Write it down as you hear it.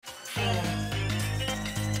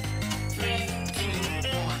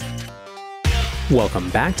Welcome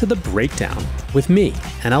back to The Breakdown with me,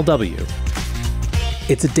 NLW.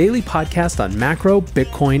 It's a daily podcast on macro,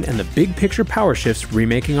 Bitcoin, and the big picture power shifts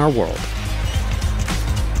remaking our world.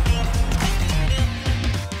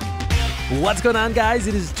 What's going on, guys?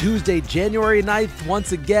 It is Tuesday, January 9th.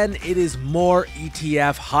 Once again, it is more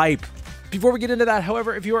ETF hype. Before we get into that,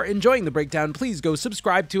 however, if you are enjoying The Breakdown, please go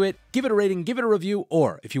subscribe to it, give it a rating, give it a review,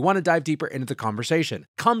 or if you want to dive deeper into the conversation,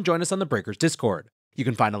 come join us on the Breakers Discord. You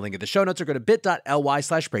can find a link in the show notes or go to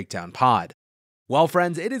bit.ly/breakdownpod. Well,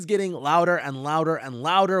 friends, it is getting louder and louder and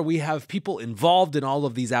louder. We have people involved in all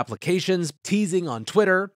of these applications, teasing on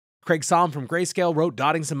Twitter. Craig Somm from Grayscale wrote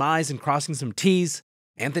dotting some I's and crossing some T's.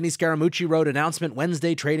 Anthony Scaramucci wrote announcement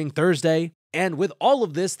Wednesday, trading Thursday. And with all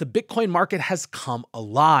of this, the Bitcoin market has come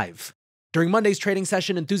alive. During Monday's trading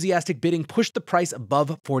session, enthusiastic bidding pushed the price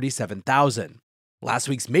above 47,000. Last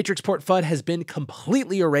week's Matrix Port FUD has been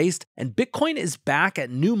completely erased, and Bitcoin is back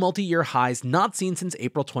at new multi-year highs not seen since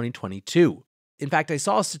April 2022. In fact, I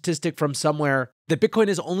saw a statistic from somewhere that Bitcoin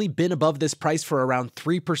has only been above this price for around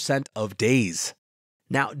 3% of days.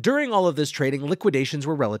 Now, during all of this trading, liquidations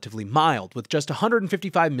were relatively mild, with just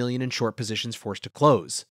 155 million in short positions forced to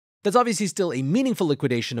close. That's obviously still a meaningful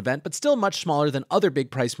liquidation event, but still much smaller than other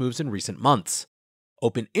big price moves in recent months.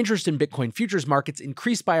 Open interest in Bitcoin futures markets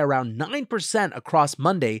increased by around 9% across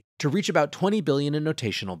Monday to reach about 20 billion in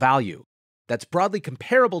notational value. That's broadly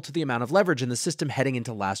comparable to the amount of leverage in the system heading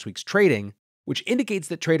into last week's trading, which indicates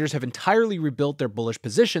that traders have entirely rebuilt their bullish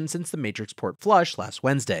position since the Matrix Port flush last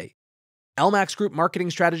Wednesday. LMAX Group marketing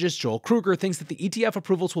strategist Joel Kruger thinks that the ETF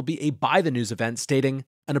approvals will be a buy the news event, stating,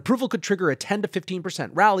 an approval could trigger a 10 to 15%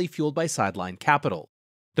 rally fueled by sideline capital.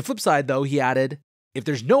 The flip side, though, he added, if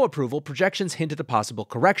there's no approval, projections hint at a possible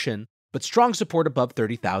correction, but strong support above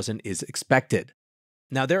 30,000 is expected.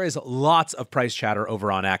 Now, there is lots of price chatter over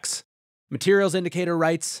on X. Materials Indicator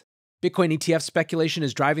writes, Bitcoin ETF speculation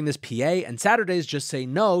is driving this PA, and Saturday's just say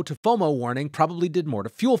no to FOMO warning probably did more to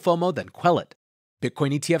fuel FOMO than quell it.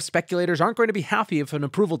 Bitcoin ETF speculators aren't going to be happy if an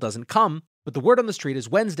approval doesn't come, but the word on the street is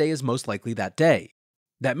Wednesday is most likely that day.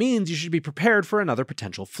 That means you should be prepared for another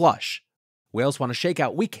potential flush. Whales want to shake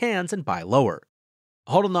out weak hands and buy lower.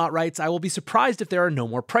 Hodlnaut writes, I will be surprised if there are no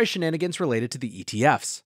more price shenanigans related to the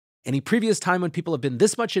ETFs. Any previous time when people have been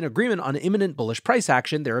this much in agreement on imminent bullish price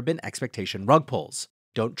action, there have been expectation rug pulls.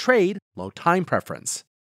 Don't trade, low time preference.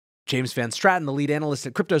 James Van Straten, the lead analyst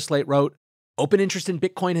at CryptoSlate, wrote, open interest in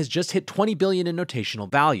Bitcoin has just hit 20 billion in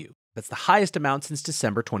notational value. That's the highest amount since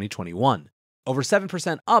December 2021. Over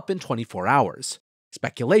 7% up in 24 hours.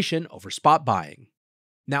 Speculation over spot buying.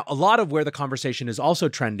 Now, a lot of where the conversation is also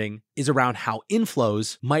trending is around how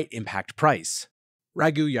inflows might impact price.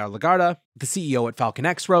 Raghu Yarlagarda, the CEO at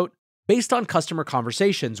FalconX, wrote, based on customer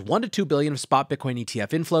conversations, 1 to 2 billion of spot Bitcoin ETF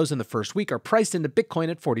inflows in the first week are priced into Bitcoin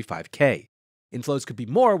at 45K. Inflows could be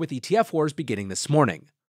more with ETF wars beginning this morning.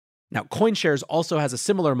 Now, CoinShares also has a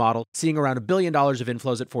similar model, seeing around $1 billion of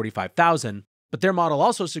inflows at 45,000, but their model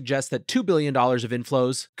also suggests that $2 billion of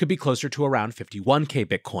inflows could be closer to around 51K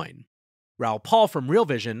Bitcoin. Raoul Paul from Real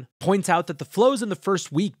Vision points out that the flows in the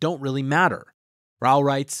first week don't really matter. Raoul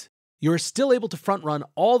writes, you are still able to front-run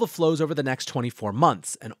all the flows over the next 24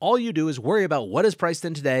 months, and all you do is worry about what is priced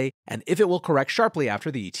in today and if it will correct sharply after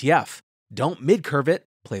the ETF. Don't mid-curve it,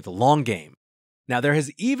 play the long game. Now, there has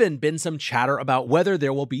even been some chatter about whether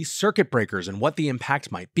there will be circuit breakers and what the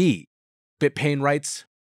impact might be. BitPain writes,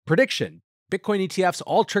 prediction, Bitcoin ETFs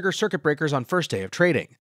all trigger circuit breakers on first day of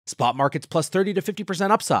trading. Spot markets plus 30 to 50%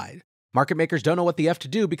 upside. Market makers don't know what the F to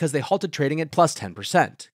do because they halted trading at plus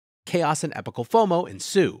 10%. Chaos and epical FOMO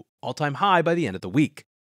ensue, all-time high by the end of the week.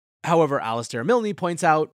 However, Alistair Milne points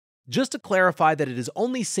out, just to clarify that it is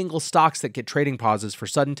only single stocks that get trading pauses for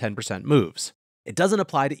sudden 10% moves. It doesn't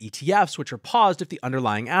apply to ETFs, which are paused if the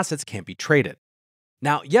underlying assets can't be traded.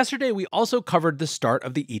 Now, yesterday we also covered the start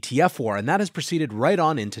of the ETF war, and that has proceeded right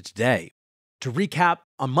on into today. To recap,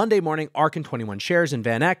 on Monday morning, ARK and 21 Shares and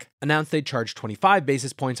Van Eck announced they'd charge 25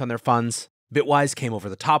 basis points on their funds. Bitwise came over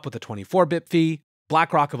the top with a 24 bip fee.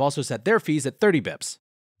 BlackRock have also set their fees at 30 bips.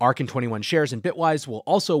 ARK and 21 Shares and Bitwise will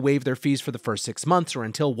also waive their fees for the first 6 months or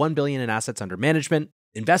until $1 billion in assets under management.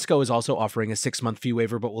 Invesco is also offering a 6-month fee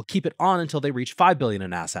waiver, but will keep it on until they reach $5 billion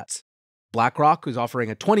in assets. BlackRock is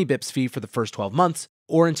offering a 20 bips fee for the first 12 months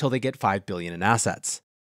or until they get $5 billion in assets.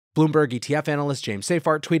 Bloomberg ETF analyst James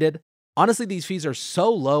Seyfarth tweeted, honestly, these fees are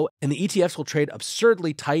so low and the ETFs will trade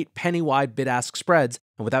absurdly tight, penny-wide bid-ask spreads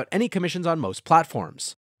and without any commissions on most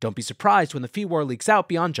platforms. Don't be surprised when the fee war leaks out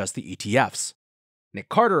beyond just the ETFs. Nick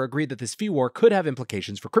Carter agreed that this fee war could have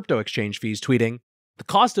implications for crypto exchange fees, tweeting, the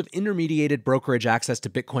cost of intermediated brokerage access to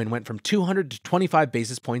Bitcoin went from 200 to 25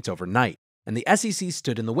 basis points overnight, and the SEC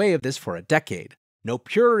stood in the way of this for a decade. No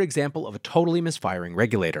purer example of a totally misfiring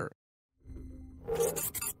regulator.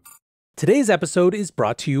 Today's episode is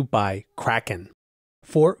brought to you by Kraken.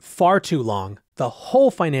 For far too long, the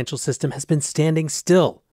whole financial system has been standing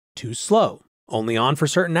still, too slow, only on for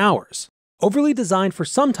certain hours, overly designed for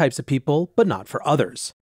some types of people, but not for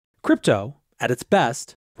others. Crypto, at its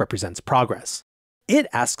best, represents progress. It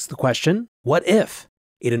asks the question, what if?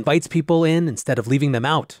 It invites people in instead of leaving them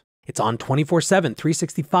out. It's on 24/7,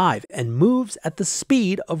 365, and moves at the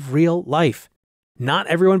speed of real life. Not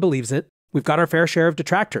everyone believes it. We've got our fair share of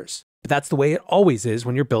detractors, but that's the way it always is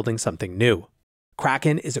when you're building something new.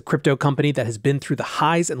 Kraken is a crypto company that has been through the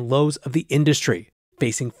highs and lows of the industry,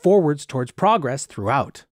 facing forwards towards progress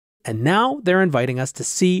throughout. And now they're inviting us to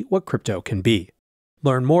see what crypto can be.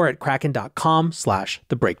 Learn more at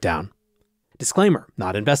kraken.com/thebreakdown. Disclaimer,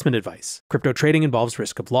 not investment advice. Crypto trading involves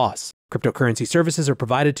risk of loss. Cryptocurrency services are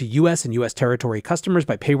provided to U.S. and U.S. territory customers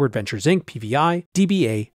by Payward Ventures Inc., PVI,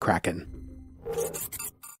 DBA, Kraken.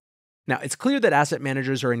 Now, it's clear that asset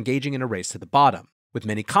managers are engaging in a race to the bottom, with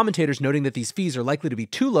many commentators noting that these fees are likely to be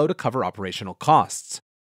too low to cover operational costs.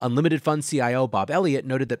 Unlimited Fund CIO Bob Elliott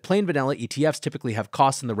noted that plain vanilla ETFs typically have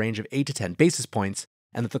costs in the range of 8 to 10 basis points,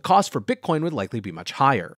 and that the cost for Bitcoin would likely be much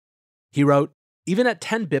higher. He wrote, even at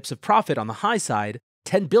 10 bips of profit on the high side,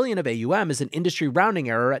 10 billion of AUM is an industry rounding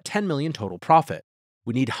error at 10 million total profit.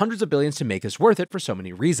 We need hundreds of billions to make this worth it for so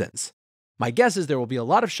many reasons. My guess is there will be a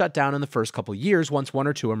lot of shutdown in the first couple years once one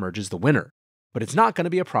or two emerges the winner, but it's not going to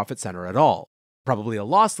be a profit center at all. Probably a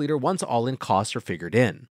loss leader once all-in costs are figured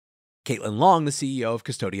in. Caitlin Long, the CEO of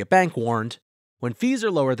Custodia Bank, warned, when fees are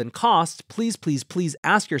lower than costs, please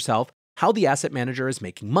ask yourself how the asset manager is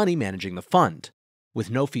making money managing the fund. With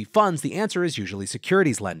no-fee funds, the answer is usually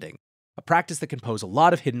securities lending, a practice that can pose a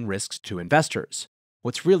lot of hidden risks to investors.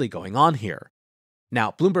 What's really going on here?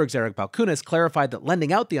 Now, Bloomberg's Eric Balkunas clarified that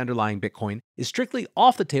lending out the underlying Bitcoin is strictly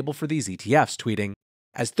off the table for these ETFs, tweeting,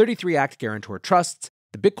 as 33 Act guarantor trusts,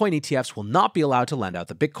 the Bitcoin ETFs will not be allowed to lend out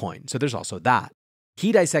the Bitcoin, so there's also that.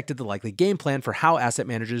 He dissected the likely game plan for how asset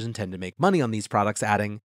managers intend to make money on these products,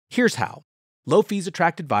 adding, here's how. Low fees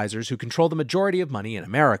attract advisors who control the majority of money in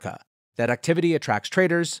America. That activity attracts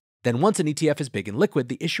traders. Then once an ETF is big and liquid,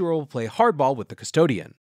 the issuer will play hardball with the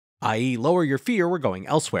custodian, i.e. lower your fee or we're going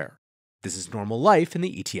elsewhere. This is normal life in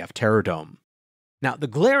the ETF terror dome. Now, the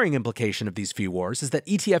glaring implication of these fee wars is that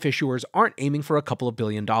ETF issuers aren't aiming for a couple of $1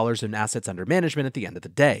 billion in assets under management at the end of the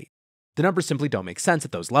day. The numbers simply don't make sense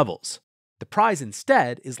at those levels. The prize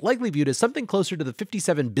instead is likely viewed as something closer to the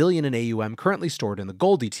 $57 billion in AUM currently stored in the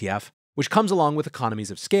gold ETF, which comes along with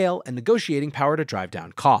economies of scale and negotiating power to drive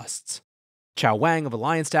down costs. Chao Wang of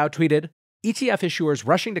Alliance DAO tweeted, ETF issuers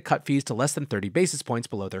rushing to cut fees to less than 30 basis points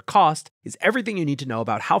below their cost is everything you need to know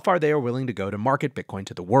about how far they are willing to go to market Bitcoin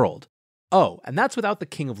to the world. Oh, and that's without the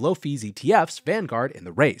king of low fees ETFs, Vanguard, in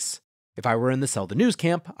the race. If I were in the sell the news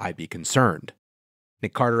camp, I'd be concerned.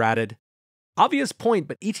 Nick Carter added, obvious point,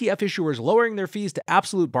 but ETF issuers lowering their fees to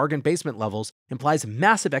absolute bargain basement levels implies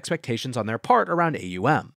massive expectations on their part around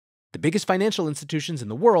AUM. The biggest financial institutions in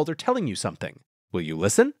the world are telling you something. Will you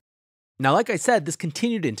listen? Now, like I said, this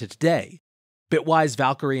continued into today. Bitwise,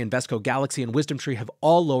 Valkyrie, Invesco Galaxy, and WisdomTree have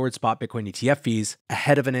all lowered spot Bitcoin ETF fees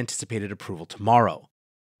ahead of an anticipated approval tomorrow.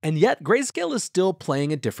 And yet, Grayscale is still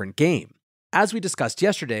playing a different game. As we discussed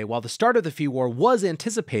yesterday, while the start of the fee war was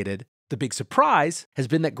anticipated, the big surprise has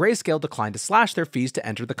been that Grayscale declined to slash their fees to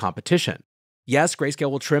enter the competition. Yes,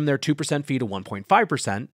 Grayscale will trim their 2% fee to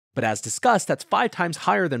 1.5%, but as discussed, that's 5 times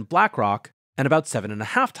higher than BlackRock and about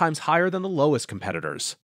 7.5 times higher than the lowest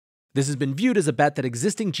competitors. This has been viewed as a bet that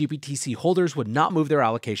existing GBTC holders would not move their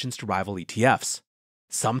allocations to rival ETFs.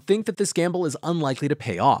 Some think that this gamble is unlikely to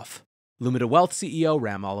pay off. Lumina Wealth CEO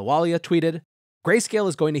Ram Ahluwalia tweeted, Grayscale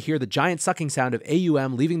is going to hear the giant sucking sound of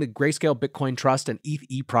AUM leaving the Grayscale Bitcoin Trust and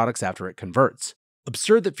ETH products after it converts.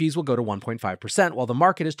 Absurd that fees will go to 1.5% while the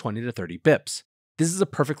market is 20 to 30 bips. This is a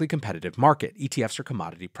perfectly competitive market. ETFs are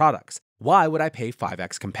commodity products. Why would I pay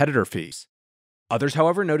 5x competitor fees? Others,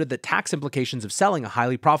 however, noted that tax implications of selling a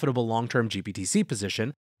highly profitable long-term GBTC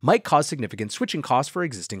position might cause significant switching costs for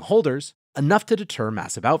existing holders, enough to deter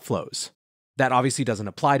massive outflows. That obviously doesn't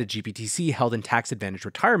apply to GBTC held in tax-advantaged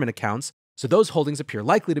retirement accounts, so those holdings appear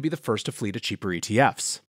likely to be the first to flee to cheaper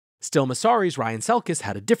ETFs. Still, Masari's Ryan Selkis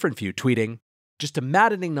had a different view, tweeting, just a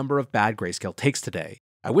maddening number of bad Grayscale takes today.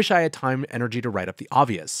 I wish I had time and energy to write up the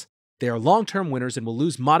obvious. They are long-term winners and will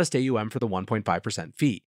lose modest AUM for the 1.5%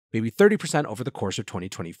 fee. Maybe 30% over the course of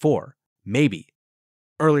 2024. Maybe.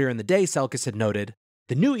 Earlier in the day, Selkis had noted,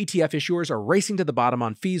 the new ETF issuers are racing to the bottom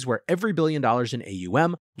on fees where every $1 billion in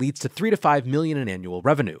AUM leads to $3 to $5 million in annual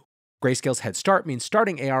revenue. Grayscale's head start means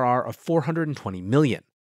starting ARR of $420 million.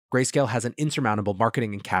 Grayscale has an insurmountable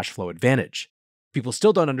marketing and cash flow advantage. People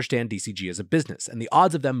still don't understand DCG as a business, and the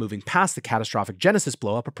odds of them moving past the catastrophic Genesis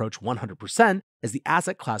blowup approach 100% as the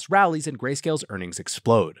asset class rallies and Grayscale's earnings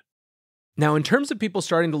explode. Now, in terms of people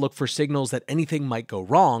starting to look for signals that anything might go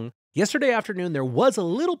wrong, yesterday afternoon there was a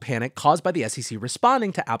little panic caused by the SEC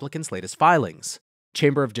responding to applicants' latest filings.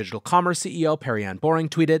 Chamber of Digital Commerce CEO Perianne Boring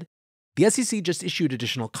tweeted, "The SEC just issued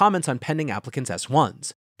additional comments on pending applicants'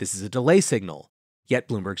 S1s. This is a delay signal." Yet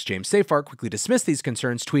Bloomberg's James Seyfarth quickly dismissed these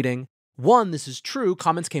concerns, tweeting, "1, this is true,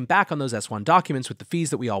 comments came back on those S1 documents with the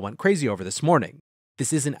fees that we all went crazy over this morning.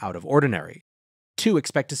 This isn't out of ordinary. 2,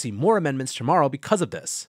 expect to see more amendments tomorrow because of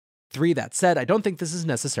this. 3, that said, I don't think this is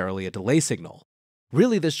necessarily a delay signal.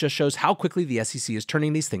 Really, this just shows how quickly the SEC is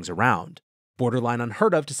turning these things around. Borderline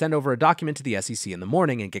unheard of to send over a document to the SEC in the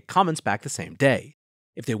morning and get comments back the same day.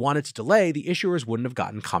 If they wanted to delay, the issuers wouldn't have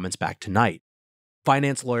gotten comments back tonight."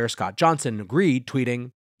 Finance lawyer Scott Johnson agreed,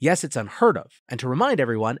 tweeting, "Yes, it's unheard of, and to remind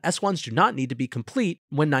everyone, S1s do not need to be complete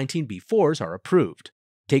when 19B4s are approved.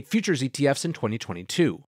 Take futures ETFs in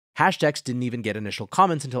 2022. Hashdex didn't even get initial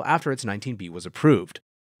comments until after its 19B was approved.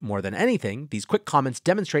 More than anything, these quick comments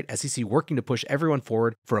demonstrate SEC working to push everyone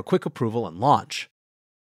forward for a quick approval and launch."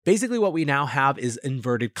 Basically, what we now have is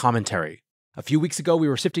inverted commentary. A few weeks ago, we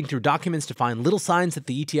were sifting through documents to find little signs that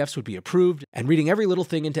the ETFs would be approved and reading every little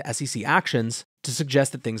thing into SEC actions to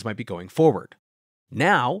suggest that things might be going forward.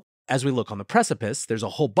 Now, as we look on the precipice, there's a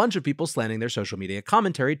whole bunch of people slanting their social media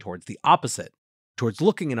commentary towards the opposite, towards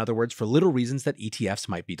looking, in other words, for little reasons that ETFs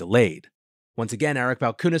might be delayed. Once again, Eric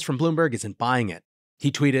Balchunas from Bloomberg isn't buying it.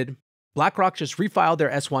 He tweeted, "BlackRock just refiled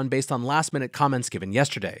their S1 based on last-minute comments given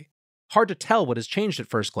yesterday. Hard to tell what has changed at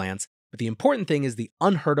first glance, but the important thing is the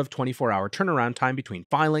unheard-of 24-hour turnaround time between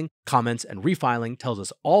filing, comments, and refiling tells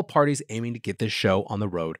us all parties aiming to get this show on the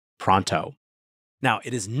road pronto." Now,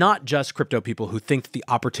 it is not just crypto people who think that the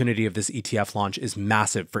opportunity of this ETF launch is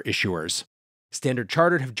massive for issuers. Standard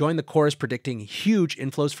Chartered have joined the chorus predicting huge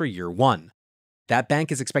inflows for year one. That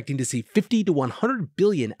bank is expecting to see 50 to 100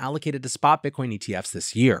 billion allocated to spot Bitcoin ETFs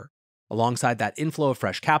this year. Alongside that inflow of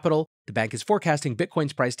fresh capital, the bank is forecasting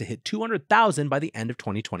Bitcoin's price to hit 200,000 by the end of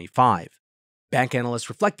 2025. Bank analysts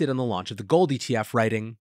reflected on the launch of the gold ETF,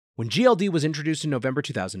 writing, "When GLD was introduced in November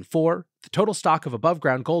 2004, the total stock of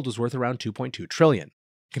above-ground gold was worth around 2.2 trillion,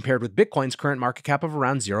 compared with Bitcoin's current market cap of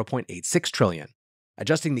around 0.86 trillion.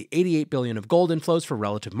 Adjusting the 88 billion of gold inflows for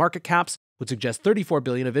relative market caps would suggest 34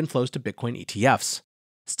 billion of inflows to Bitcoin ETFs.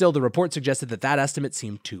 Still, the report suggested that that estimate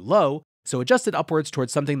seemed too low, so adjusted upwards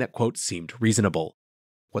towards something that, quote, seemed reasonable.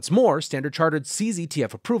 What's more, Standard Chartered sees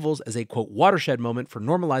ETF approvals as a, quote, watershed moment for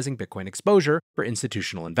normalizing Bitcoin exposure for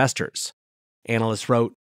institutional investors." Analysts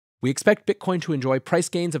wrote, "We expect Bitcoin to enjoy price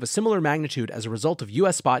gains of a similar magnitude as a result of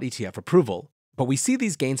US spot ETF approval, but we see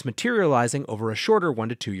these gains materializing over a shorter 1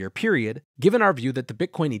 to 2 year period, given our view that the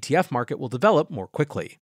Bitcoin ETF market will develop more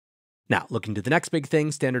quickly." Now, looking to the next big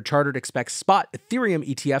thing, Standard Chartered expects spot Ethereum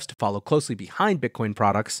ETFs to follow closely behind Bitcoin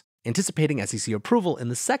products, anticipating SEC approval in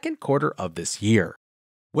the second quarter of this year.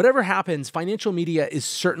 Whatever happens, financial media is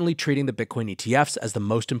certainly treating the Bitcoin ETFs as the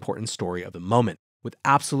most important story of the moment, with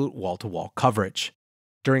absolute wall-to-wall coverage.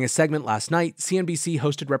 During a segment last night, CNBC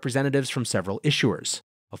hosted representatives from several issuers.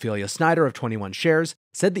 Ophelia Snyder of 21 Shares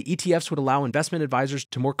said the ETFs would allow investment advisors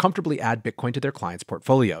to more comfortably add Bitcoin to their clients'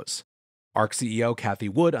 portfolios. ARK CEO Cathie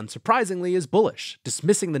Wood, unsurprisingly, is bullish,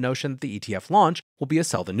 dismissing the notion that the ETF launch will be a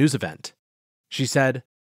sell-the-news event. She said,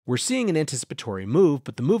 "We're seeing an anticipatory move,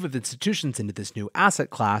 but the move of institutions into this new asset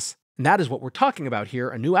class, and that is what we're talking about here,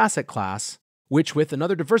 a new asset class, which with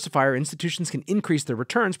another diversifier, institutions can increase their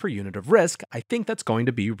returns per unit of risk. I think that's going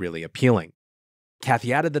to be really appealing."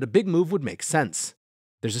 Cathie added that a big move would make sense.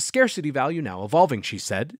 "There's a scarcity value now evolving," she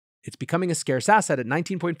said. "It's becoming a scarce asset at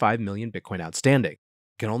 19.5 million Bitcoin outstanding.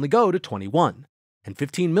 It can only go to 21, and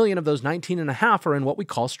 15 million of those 19.5 are in what we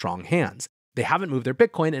call strong hands. They haven't moved their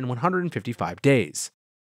Bitcoin in 155 days.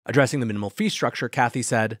 Addressing the minimal fee structure, Cathie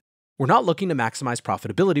said, "We're not looking to maximize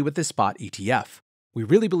profitability with this spot ETF. We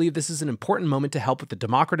really believe this is an important moment to help with the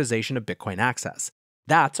democratization of Bitcoin access.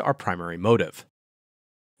 That's our primary motive."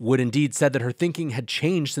 Wood indeed said that her thinking had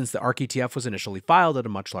changed since the ARK ETF was initially filed at a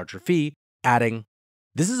much larger fee, adding,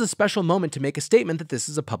 "This is a special moment to make a statement that this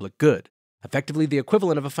is a public good, effectively the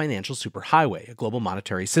equivalent of a financial superhighway, a global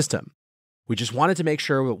monetary system. We just wanted to make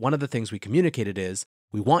sure that one of the things we communicated is,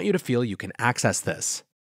 we want you to feel you can access this."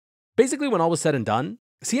 Basically, when all was said and done,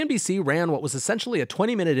 CNBC ran what was essentially a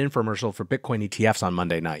 20-minute infomercial for Bitcoin ETFs on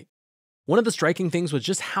Monday night. One of the striking things was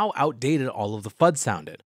just how outdated all of the FUD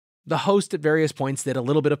sounded. The host at various points did a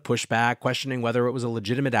little bit of pushback, questioning whether it was a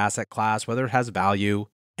legitimate asset class, whether it has value.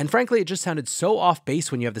 And frankly, it just sounded so off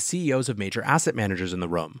base when you have the CEOs of major asset managers in the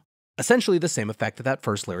room. Essentially the same effect that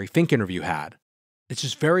first Larry Fink interview had. It's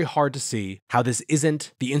just very hard to see how this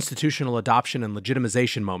isn't the institutional adoption and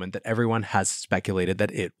legitimization moment that everyone has speculated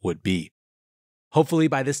that it would be. Hopefully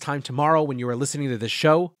by this time tomorrow when you are listening to this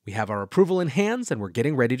show, we have our approval in hands and we're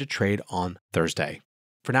getting ready to trade on Thursday.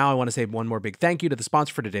 For now, I want to say one more big thank you to the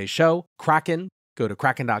sponsor for today's show, Kraken. Go to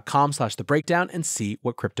kraken.com/thebreakdown and see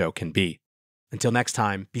what crypto can be. Until next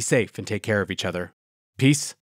time, be safe and take care of each other. Peace